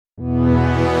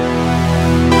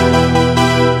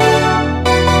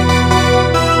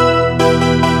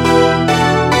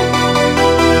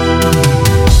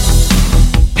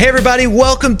everybody.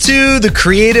 Welcome to the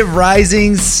Creative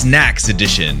Rising Snacks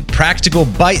Edition. Practical,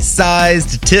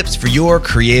 bite-sized tips for your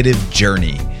creative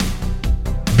journey.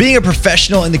 Being a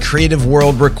professional in the creative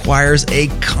world requires a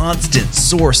constant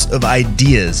source of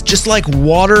ideas. Just like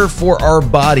water for our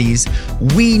bodies,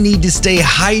 we need to stay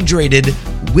hydrated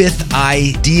with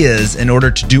ideas in order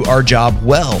to do our job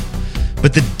well.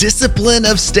 But the discipline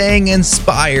of staying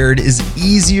inspired is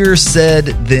easier said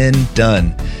than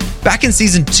done. Back in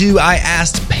season 2, I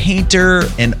asked painter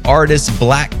and artist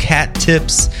Black Cat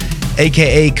Tips,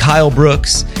 aka Kyle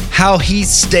Brooks, how he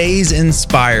stays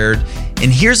inspired.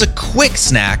 And here's a quick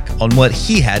snack on what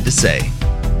he had to say.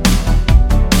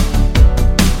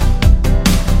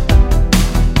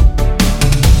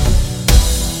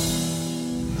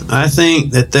 I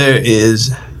think that there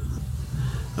is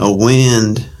a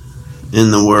wind in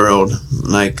the world,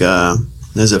 like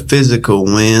there's a physical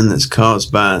wind that's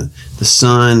caused by the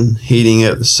sun heating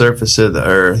up the surface of the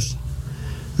earth.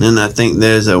 And then I think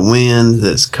there's a wind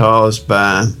that's caused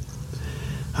by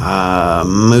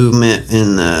movement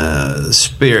in the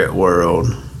spirit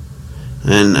world.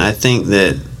 And I think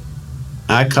that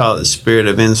I call it the spirit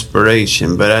of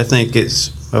inspiration, but I think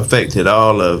it's affected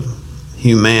all of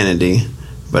humanity.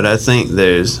 But I think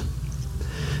there's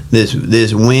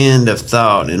this wind of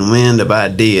thought and wind of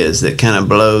ideas that kind of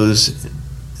blows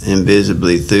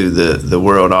invisibly through the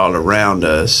world all around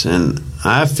us, and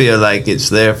I feel like it's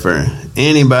there for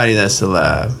anybody that's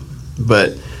alive.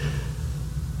 But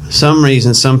some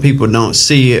reason some people don't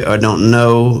see it or don't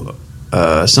know.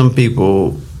 Some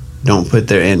people don't put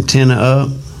their antenna up.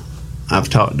 I've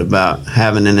talked about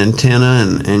having an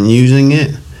antenna and using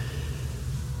it,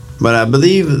 but I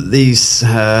believe these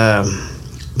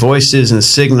voices and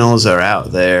signals are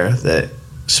out there that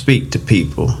speak to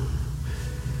people.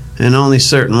 And only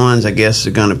certain ones, I guess,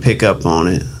 are going to pick up on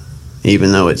it,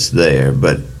 even though it's there.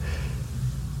 But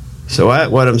so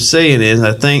what I'm saying is,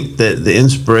 I think that the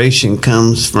inspiration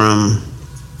comes from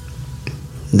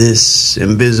this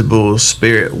invisible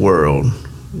spirit world.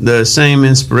 The same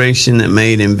inspiration that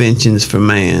made inventions for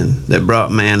man, that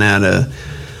brought man out of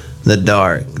the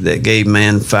dark, that gave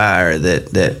man fire,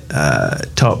 that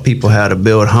taught people how to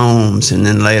build homes, and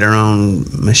then later on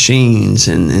machines,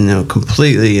 and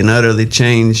completely and utterly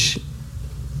change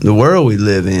the world we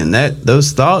live in.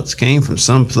 Those thoughts came from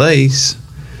some place,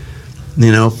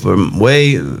 from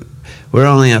we're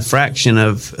only a fraction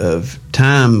of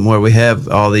time where we have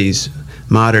all these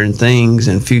modern things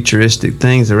and futuristic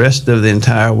things. The rest of the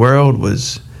entire world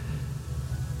was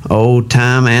old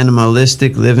time,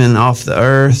 animalistic, living off the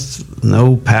earth,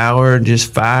 no power,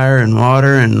 just fire and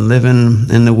water, and living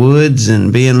in the woods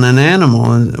and being an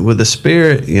animal with a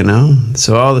spirit,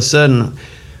 So all of a sudden,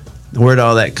 where'd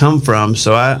all that come from?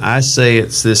 So I say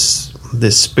it's this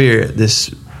spirit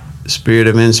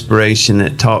of inspiration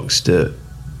that talks to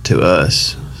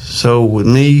us. So with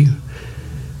me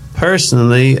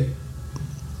personally,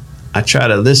 I try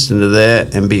to listen to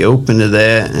that and be open to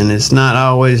that, and it's not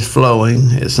always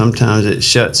flowing. Sometimes it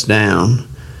shuts down,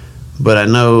 but I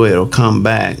know it'll come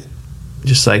back,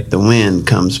 just like the wind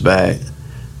comes back.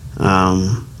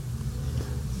 But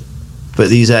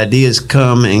these ideas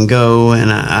come and go,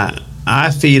 and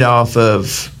I feed off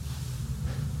of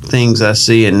things I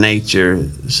see in nature,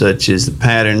 such as the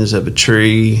patterns of a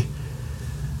tree,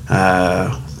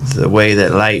 the way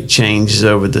that light changes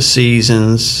over the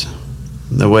seasons,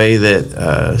 the way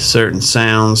that certain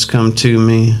sounds come to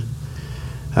me,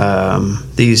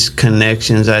 these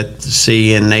connections I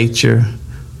see in nature.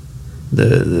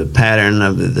 The pattern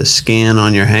of the skin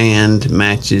on your hand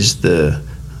matches the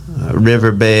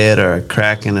riverbed or a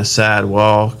crack in a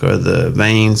sidewalk or the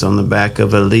veins on the back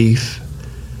of a leaf.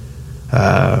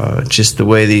 Just the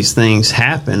way these things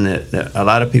happen that a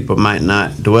lot of people might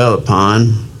not dwell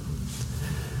upon.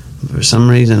 For some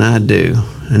reason I do.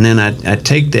 And then I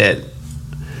take that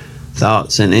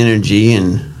thoughts and energy,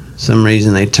 and some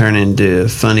reason they turn into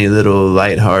funny little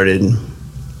lighthearted,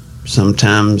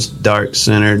 sometimes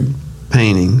dark-centered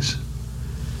paintings.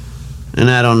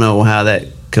 And I don't know how that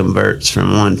converts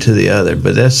from one to the other,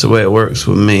 but that's the way it works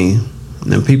with me.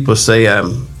 And people say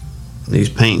these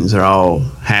paintings are all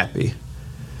happy,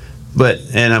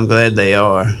 and I'm glad they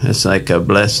are. It's like a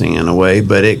blessing in a way,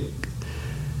 but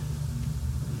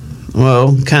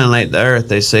kind of like the earth,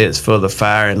 they say it's full of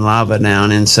fire and lava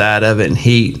down inside of it and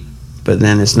heat, but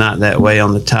then it's not that way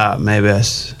on the top. Maybe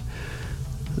it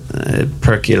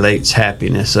percolates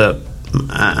happiness up.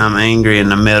 I'm angry in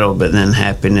the middle, but then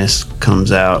happiness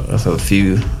comes out of a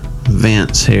few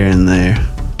vents here and there.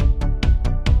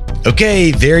 Okay,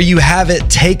 there you have it.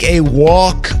 Take a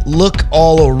walk, look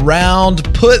all around,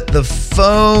 put the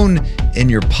phone in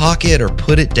your pocket or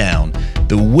put it down.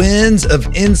 The winds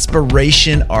of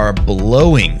inspiration are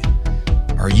blowing.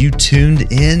 Are you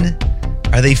tuned in?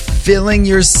 Are they filling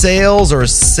your sails or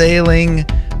sailing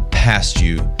past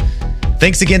you?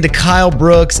 Thanks again to Kyle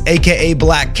Brooks, aka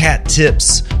Black Cat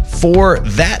Tips, for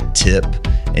that tip.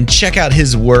 And check out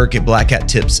his work at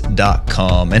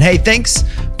blackcattips.com. And hey, thanks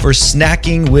for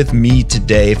snacking with me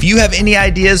today. If you have any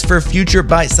ideas for future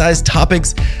bite-sized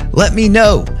topics, let me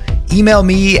know. Email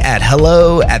me at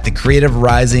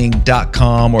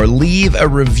hello@thecreativerising.com or leave a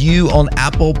review on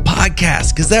Apple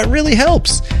Podcasts, because that really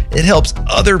helps. It helps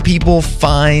other people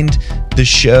find the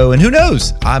show. And who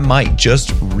knows, I might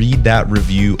just read that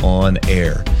review on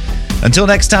air. Until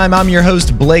next time, I'm your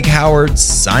host, Blake Howard,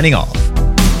 signing off.